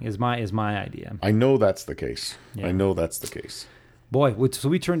thinking, is my idea. I know that's the case. Yeah. I know that's the case. Boy, so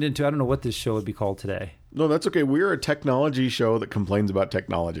we turned into, I don't know what this show would be called today. No, that's okay. We're a technology show that complains about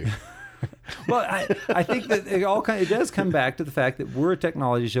technology. Well, I think that it does come back to the fact that we're a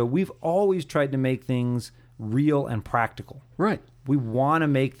technology show. We've always tried to make things real and practical. Right. We want to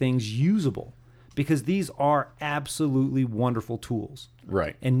make things usable, because these are absolutely wonderful tools.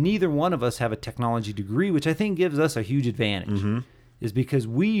 Right. And neither one of us have a technology degree, which I think gives us a huge advantage, is because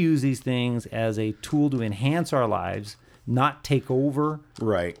we use these things as a tool to enhance our lives, not take over,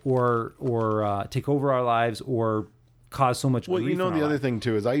 right, or take over our lives, or cause so much Well, grief you know, in the our other life. thing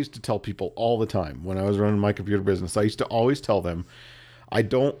too is I used to tell people all the time when I was running my computer business, I used to always tell them, I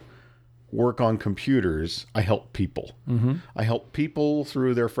don't work on computers. I help people. Mm-hmm. I help people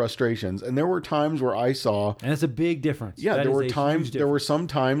through their frustrations. And there were times where I saw, And it's a big difference. yeah, That there is were a huge times, there were difference. some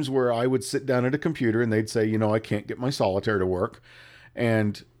times where I would sit down at a computer and they'd say, you know, I can't get my solitaire to work.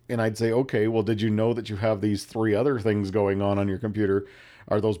 And I'd say, okay, well, did you know that you have these 3 other things going on your computer?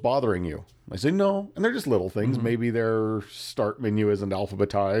 Are those bothering you? I say, no. And they're just little things. Mm-hmm. Maybe their start menu isn't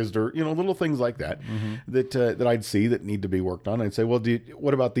alphabetized or, you know, little things like that, Mm-hmm. that I'd see that need to be worked on. I'd say, well,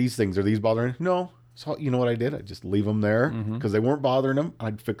 what about these things? Are these bothering you? No. So you know what I did? I'd just leave them there Mm-hmm. because they weren't bothering them.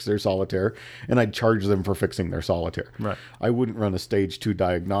 I'd fix their solitaire and I'd charge them for fixing their solitaire. Right. I wouldn't run a stage 2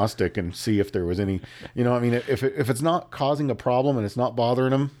 diagnostic and see if there was any, you know, I mean, if it's not causing a problem and it's not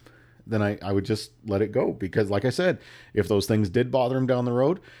bothering them, then I would just let it go. Because like I said, if those things did bother them down the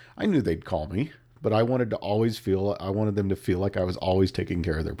road, I knew they'd call me, but I wanted them to feel like I was always taking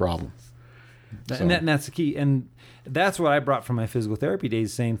care of their problem. So, And that's the key. And that's what I brought from my physical therapy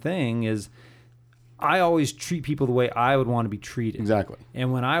days. Same thing is I always treat people the way I would want to be treated. exactly.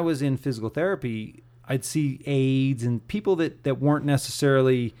 And when I was in physical therapy, I'd see aides and people that weren't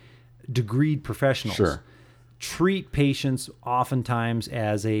necessarily degreed professionals. Sure. Treat patients oftentimes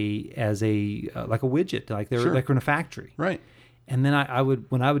as a like a widget, like they're Sure. like in a factory. Right. And then I would,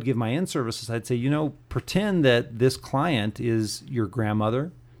 when I would give my in-services, I'd say, you know, pretend that this client is your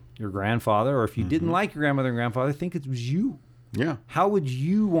grandmother, your grandfather, or if you didn't like your grandmother and grandfather, think it was you. Yeah. How would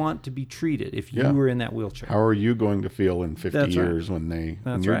you want to be treated if you Yeah. were in that wheelchair? How are you going to feel in 50 That's right. years when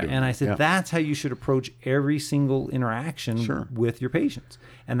That's you're right. doing And I it? said, Yeah. that's how you should approach every single interaction Sure. with your patients.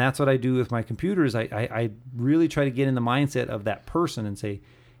 And that's what I do with my computers. I really try to get in the mindset of that person and say,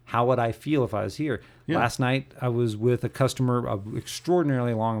 how would I feel if I was here? Yeah. Last night, I was with a customer of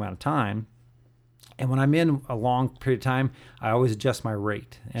extraordinarily long amount of time. And when I'm in a long period of time, I always adjust my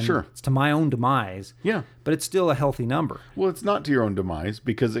rate. And Sure. it's to my own demise. Yeah. But it's still a healthy number. Well, it's not to your own demise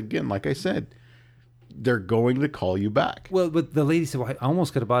because, again, like I said, they're going to call you back. Well, but the lady said, well, I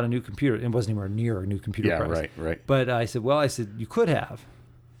almost could have bought a new computer. It wasn't anywhere near a new computer Yeah, price. right. But I said, well, you could have.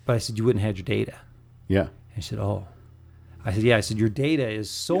 But I said, you wouldn't have your data. Yeah. And she said, oh. I said, yeah. I said, your data is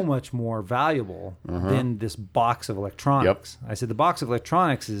so much more valuable than this box of electronics. I said, the box of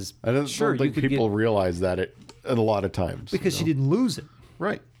electronics is, I don't sure, think you could people get, realize that at a lot of times. because she didn't lose it.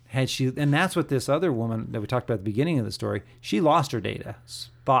 Right. Had she, and that's what this other woman that we talked about at the beginning of the story, she lost her data,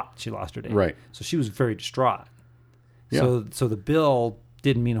 thought she lost her data. Right. So she was very distraught. Yeah. So the bill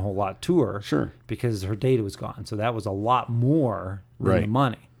didn't mean a whole lot to her. Sure. Because her data was gone. So that was a lot more than Right. the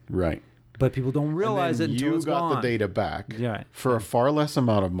money. Right. But people don't realize it And then until you it's got gone. the data back Yeah. for a far less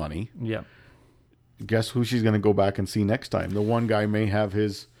amount of money. Yeah. Guess who she's going to go back and see next time? The one guy may have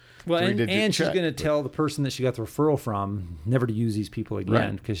his Well, and three-digit she's check, going to but- tell the person that she got the referral from never to use these people again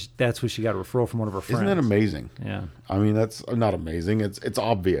Right. because that's who she got a referral from, one of her friends. Isn't that amazing? Yeah. I mean, that's not amazing. It's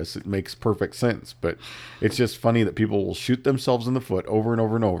obvious. It makes perfect sense. But it's just funny that people will shoot themselves in the foot over and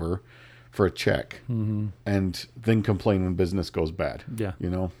over and over for a check and then complain when business goes bad. Yeah. You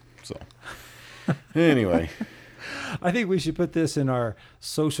know? So, anyway. I think we should put this in our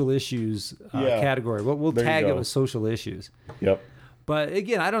social issues Yeah. category. We'll There you tag it go. with social issues. Yep. But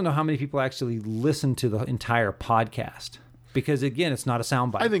again, I don't know how many people actually listen to the entire podcast because, again, it's not a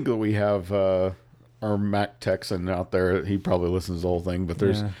soundbite. I think that we have our Mac Texan out there. He probably listens to the whole thing, but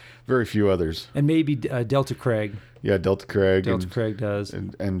there's Yeah. very few others. And maybe Delta Craig. Yeah, Delta Craig. Delta Craig does.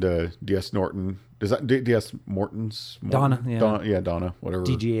 And DS Norton. Is that DS Morton's? Donna, yeah. Donna, whatever.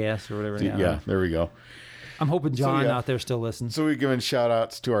 DGS or whatever. Yeah, there we go. I'm hoping John yeah. out there still listens. So we're giving shout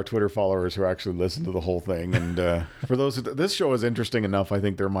outs to our Twitter followers who actually listen to the whole thing. And for those who, this show is interesting enough, I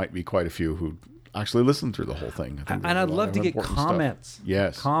think there might be quite a few who actually listen through the whole thing. I think And there's a I'd lot love of to get important stuff. comments.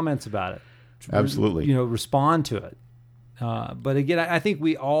 Yes. Comments about it. Absolutely. You know, respond to it. But again, I think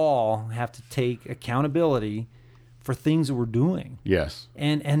we all have to take accountability for things that we're doing Yes.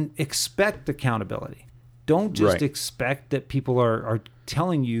 and expect accountability. Don't just Right. expect that people are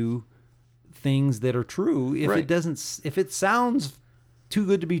telling you things that are true if Right. it doesn't, if it sounds too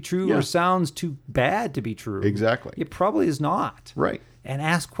good to be true Yeah. or sounds too bad to be true. Exactly. It probably is not. Right. And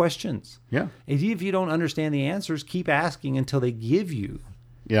ask questions. Yeah. If you don't understand the answers, keep asking until they give you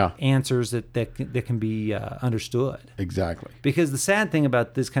Yeah. answers that can be understood. Exactly. Because the sad thing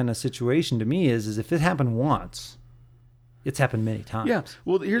about this kind of situation to me is if it happened once, it's happened many times. Yeah.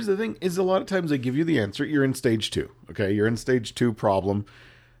 Well, here's the thing: is a lot of times they give you the answer. You're in stage 2. Okay, you're in stage 2 problem.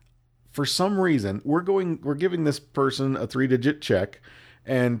 For some reason, we're giving this person a 3-digit check,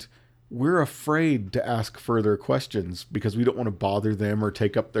 and we're afraid to ask further questions because we don't want to bother them or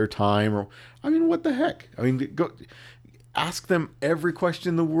take up their time. Or, I mean, what the heck? I mean, Ask them every question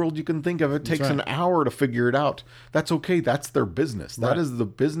in the world you can think of. It takes an hour to figure it out. That's okay. That's their business. That is the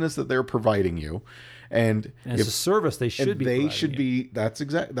business that they're providing you. And it's a service they should be. They should be. That's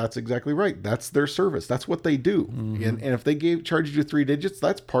exactly right. That's their service. That's what they do. And if they charged you 3 digits,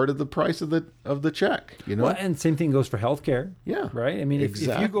 that's part of the price of the check. You know. Well, and same thing goes for healthcare. Yeah. Right. I mean, if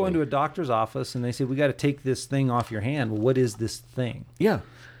you go into a doctor's office and they say we got to take this thing off your hand, well, what is this thing? Yeah.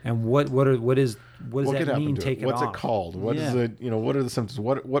 And what does that mean? Take it What's off? it called? What is it? You know, what are the symptoms?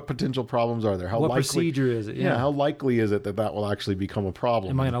 What potential problems are there? What procedure is it? Yeah. How likely is it that will actually become a problem?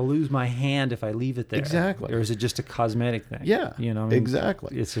 Am I going to lose my hand if I leave it there? Exactly. Or is it just a cosmetic thing? Yeah. You know.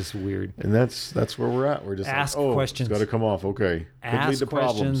 Exactly. It's just weird. And that's where we're at. We're just ask questions. It's got to come off. Okay. Ask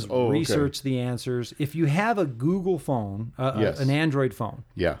questions. Research the answers. If you have a Google phone, an Android phone.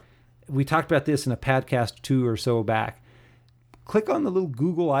 Yeah. We talked about this in a podcast 2 or so back. Click on the little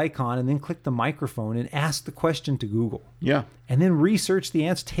Google icon and then click the microphone and ask the question to Google. Yeah. And then research the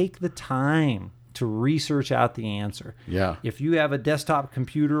answer. Take the time to research out the answer. Yeah. If you have a desktop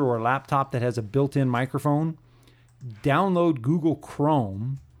computer or laptop that has a built-in microphone, download Google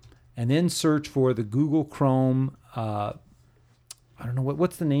Chrome and then search for the Google Chrome. I don't know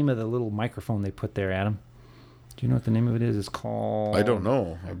what's the name of the little microphone they put there, Adam? Do you know what the name of it is? It's called. I don't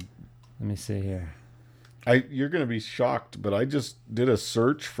know. Let me see here. You're going to be shocked, but I just did a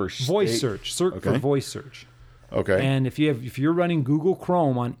search for voice search. Search for voice search. Okay. And if you're running Google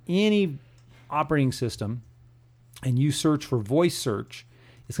Chrome on any operating system, and you search for voice search,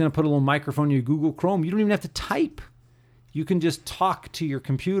 it's going to put a little microphone in your Google Chrome. You don't even have to type. You can just talk to your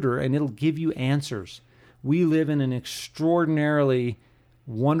computer, and it'll give you answers. We live in an extraordinarily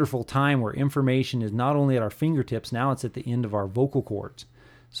wonderful time where information is not only at our fingertips, now it's at the end of our vocal cords.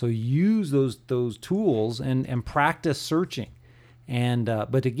 So use those tools and practice searching. And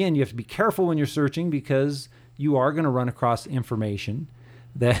but again, you have to be careful when you're searching because you are going to run across information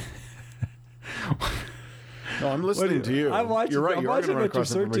that. No, I'm listening to you. I'm watching. You're right. I'm You're watching run what you're across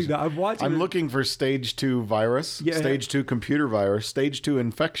searching. Now. I'm looking for stage 2 virus, stage 2 computer virus, stage 2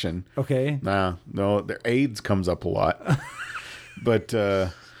 infection. Okay. No, the AIDS comes up a lot. But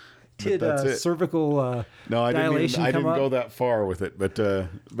did that's it. Cervical no, I dilation didn't come go up? that far with it, but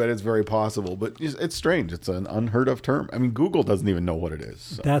it's very possible. But it's strange. It's an unheard of term. I mean, Google doesn't even know what it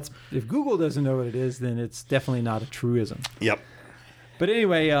is. So. If Google doesn't know what it is, then it's definitely not a truism. Yep. But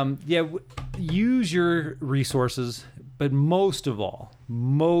anyway, use your resources, but most of all,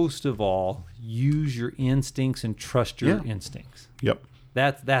 use your instincts and trust your instincts. Yep.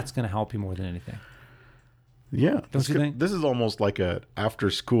 That's going to help you more than anything. Yeah. Don't you think? This is almost like a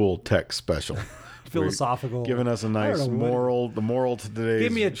after-school tech special. Philosophical. Giving us a nice moral, the moral to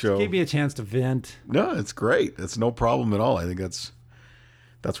today's show. Give me a chance to vent. No, it's great. It's no problem at all. I think that's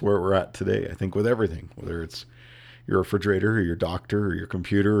where we're at today. I think with everything, whether it's your refrigerator or your doctor or your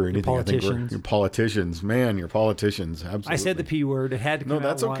computer or anything. Politicians. I think your politicians. Man, your politicians. Absolutely. I said the P word. It had to come out. No,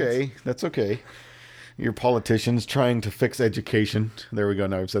 that's okay. Once. That's okay. Your politicians trying to fix education. There we go.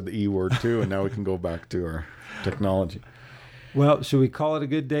 Now we've said the E word too, and now we can go back to our technology. Well, should we call it a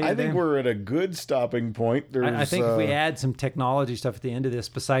good day? I think we're at a good stopping point. I think if we add some technology stuff at the end of this,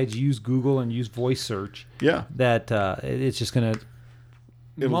 besides use Google and use voice search, that it's just going to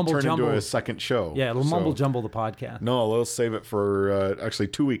turn into a second show. Yeah, it'll mumble jumble the podcast. No, we'll save it for actually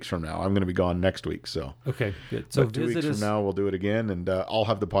 2 weeks from now. I'm going to be gone next week, so okay, good. So 2 weeks from now we'll do it again, and I'll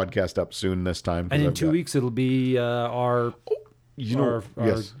have the podcast up soon this time. And in 2 weeks it'll be our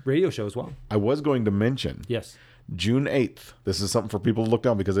radio show as well. I was going to mention June 8th. This is something for people to look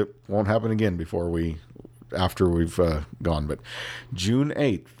down because it won't happen again after we've gone. But June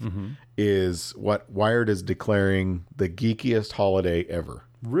 8th is what Wired is declaring the geekiest holiday ever.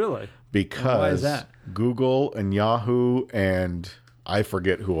 Really? Because why is that? Google and Yahoo and I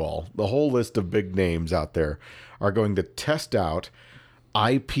forget who all, the whole list of big names out there are going to test out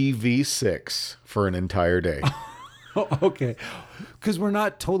IPv6 for an entire day. Okay. Because we're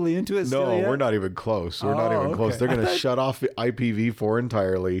not totally into it still yet? We're not even close. We're not even close. They're going to shut off IPv4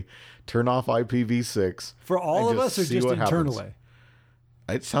 entirely, turn off IPv6. For all of us or just internally? Happens.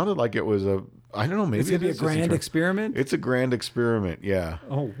 It sounded like it was I don't know, maybe it's going to be a grand experiment? It's a grand experiment, yeah.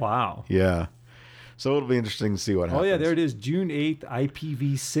 Oh, wow. Yeah. So it'll be interesting to see what happens. Oh, yeah, there it is. June 8th,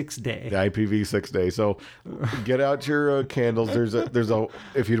 IPv6 day. The IPv6 day. So get out your candles. There's a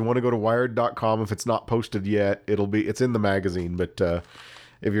if you want to go to wired.com, if it's not posted yet, it's in the magazine, but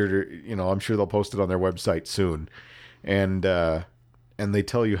if you're, I'm sure they'll post it on their website soon. And they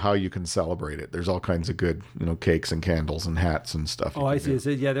tell you how you can celebrate it. There's all kinds of good, cakes and candles and hats and stuff. Oh, I see. It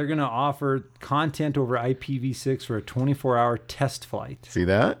said, they're going to offer content over IPv6 for a 24-hour test flight. See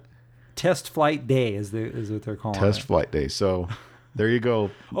that? Test Flight Day is what they're calling Test it. Flight Day. So there you go.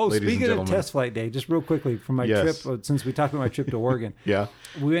 Oh, ladies and speaking of gentlemen. Test Flight Day, just real quickly from my Yes. trip, since we talked about my trip to Oregon, Yeah.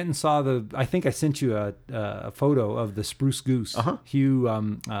 we went and saw I think I sent you a photo of the Spruce Goose. Hugh,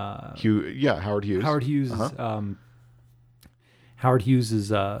 Howard Hughes. Howard Hughes' Howard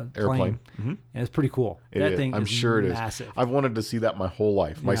Hughes' Airplane. plane. And it's pretty cool. That thing I'm is sure it is. massive. I've wanted to see that my whole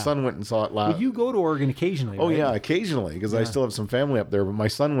life. My Yeah. son went and saw it last. But you go to Oregon occasionally, Oh right? yeah, occasionally, because I still have some family up there. But my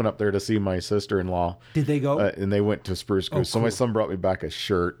son went up there to see my sister-in-law. Did they go? And they went to Spruce Goose. So my cool. son brought me back a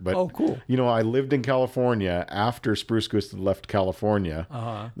shirt. But Oh, cool. You know, I lived in California after Spruce Goose had left California.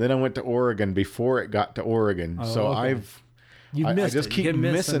 Then I went to Oregon before it got to Oregon. So okay. You I missed just it. keep You get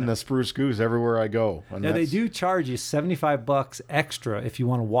missed missing on the it. Spruce Goose everywhere I go. And Now, they that's- do charge you $75 extra if you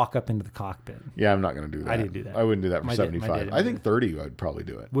want to walk up into the cockpit. Yeah, I'm not going to do that. I didn't do that. I wouldn't do that for My dad- my dad 75. didn't I do think 30 I'd probably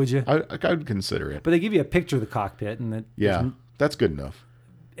do it. Would you? I would consider it. But they give you a picture of the cockpit, and That's good enough.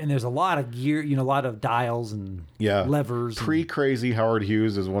 and there's a lot of gear, a lot of dials and Yeah, levers. Pre-crazy Howard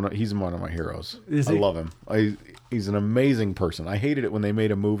Hughes is he's one of my heroes. Is I he? love him. He's an amazing person. I hated it when they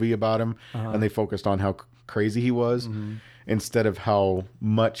made a movie about him and they focused on how crazy he was instead of how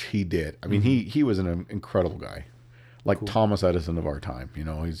much he did. I mean, he was an incredible guy, like Thomas Edison of our time.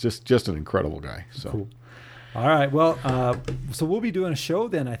 He's just an incredible guy. So. Cool. All right. Well, so we'll be doing a show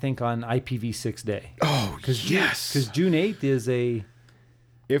then, I think, on IPv6 Day. Oh, yes. Because June 8th is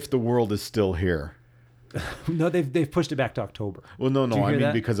If the world is still here. no, they've pushed it back to October. Well, no, Did you I hear mean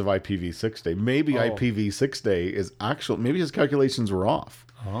that? because of IPv6 Day. Maybe Oh. IPv6 Day is maybe his calculations were off.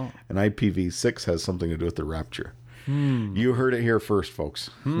 Oh. And IPv6 has something to do with the rapture. You heard it here first, folks.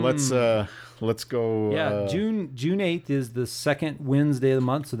 Let's go. Yeah, June 8th is the second Wednesday of the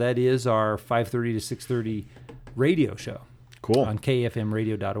month, so that is our 5:30 to 6:30 radio show. Cool. On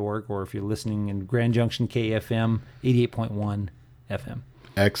kfmradio.org, or if you're listening in Grand Junction, KFM 88.1 FM.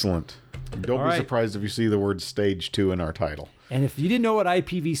 Excellent. Don't All be right. surprised if you see the word stage 2 in our title. And if you didn't know what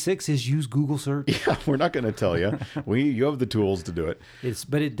IPv6 is, use Google search. Yeah, we're not going to tell you. You have the tools to do it.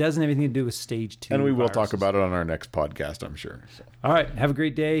 But it doesn't have anything to do with stage 2. And we will talk viruses. about it on our next podcast, I'm sure. So. All right. Have a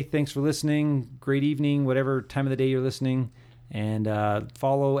great day. Thanks for listening. Great evening, whatever time of the day you're listening. And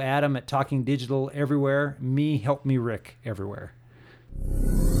follow Adam at Talking Digital everywhere. Help me, Rick, everywhere.